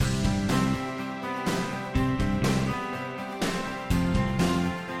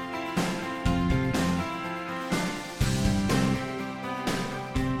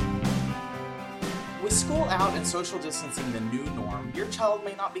out and social distancing the new norm, your child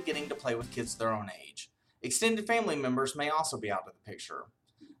may not be getting to play with kids their own age. Extended family members may also be out of the picture.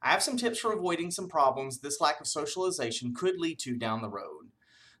 I have some tips for avoiding some problems this lack of socialization could lead to down the road.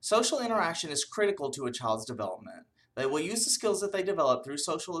 Social interaction is critical to a child's development. They will use the skills that they develop through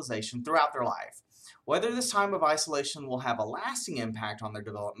socialization throughout their life. Whether this time of isolation will have a lasting impact on their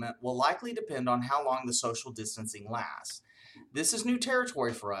development will likely depend on how long the social distancing lasts. This is new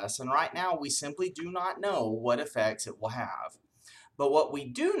territory for us, and right now we simply do not know what effects it will have. But what we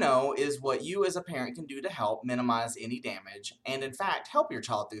do know is what you as a parent can do to help minimize any damage and, in fact, help your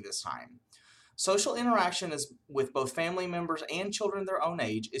child through this time. Social interaction with both family members and children their own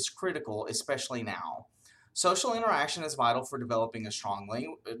age is critical, especially now. Social interaction is vital for developing of strong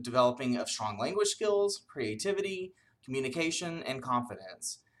language skills, creativity, communication, and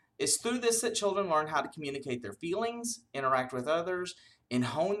confidence. It's through this that children learn how to communicate their feelings, interact with others, and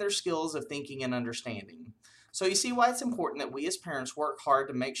hone their skills of thinking and understanding. So you see why it's important that we as parents work hard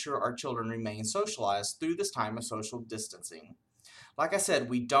to make sure our children remain socialized through this time of social distancing. Like I said,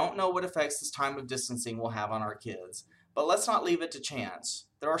 we don't know what effects this time of distancing will have on our kids, but let's not leave it to chance.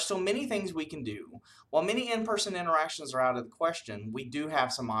 There are still many things we can do. While many in-person interactions are out of the question, we do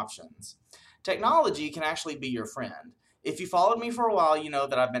have some options. Technology can actually be your friend. If you followed me for a while, you know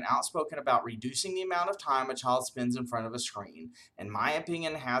that I've been outspoken about reducing the amount of time a child spends in front of a screen, and my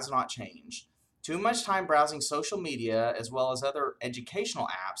opinion has not changed. Too much time browsing social media as well as other educational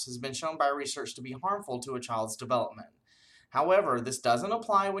apps has been shown by research to be harmful to a child's development. However, this doesn't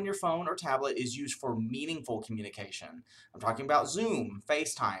apply when your phone or tablet is used for meaningful communication. I'm talking about Zoom,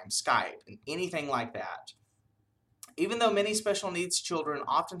 FaceTime, Skype, and anything like that. Even though many special needs children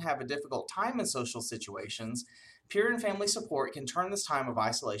often have a difficult time in social situations, peer and family support can turn this time of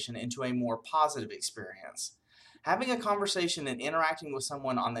isolation into a more positive experience. Having a conversation and interacting with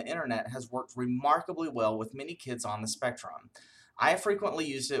someone on the internet has worked remarkably well with many kids on the spectrum. I have frequently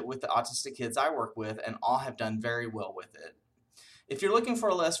used it with the autistic kids I work with, and all have done very well with it. If you're looking for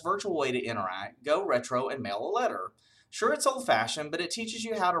a less virtual way to interact, go retro and mail a letter. Sure, it's old-fashioned, but it teaches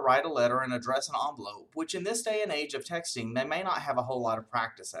you how to write a letter and address an envelope, which in this day and age of texting, they may not have a whole lot of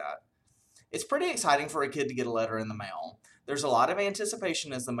practice at. It's pretty exciting for a kid to get a letter in the mail. There's a lot of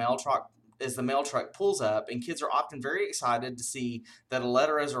anticipation as the mail truck pulls up, and kids are often very excited to see that a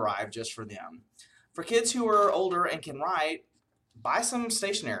letter has arrived just for them. For kids who are older and can write, buy some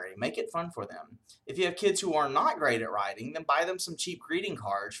stationery. Make it fun for them. If you have kids who are not great at writing, then buy them some cheap greeting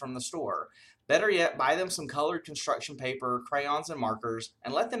cards from the store. Better yet, buy them some colored construction paper, crayons, and markers,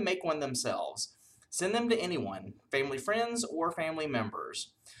 and let them make one themselves. Send them to anyone, family friends or family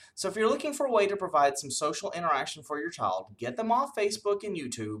members. So if you're looking for a way to provide some social interaction for your child, get them off Facebook and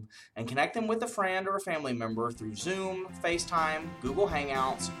YouTube and connect them with a friend or a family member through Zoom, FaceTime, Google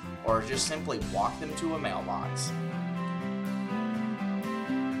Hangouts, or just simply walk them to a mailbox.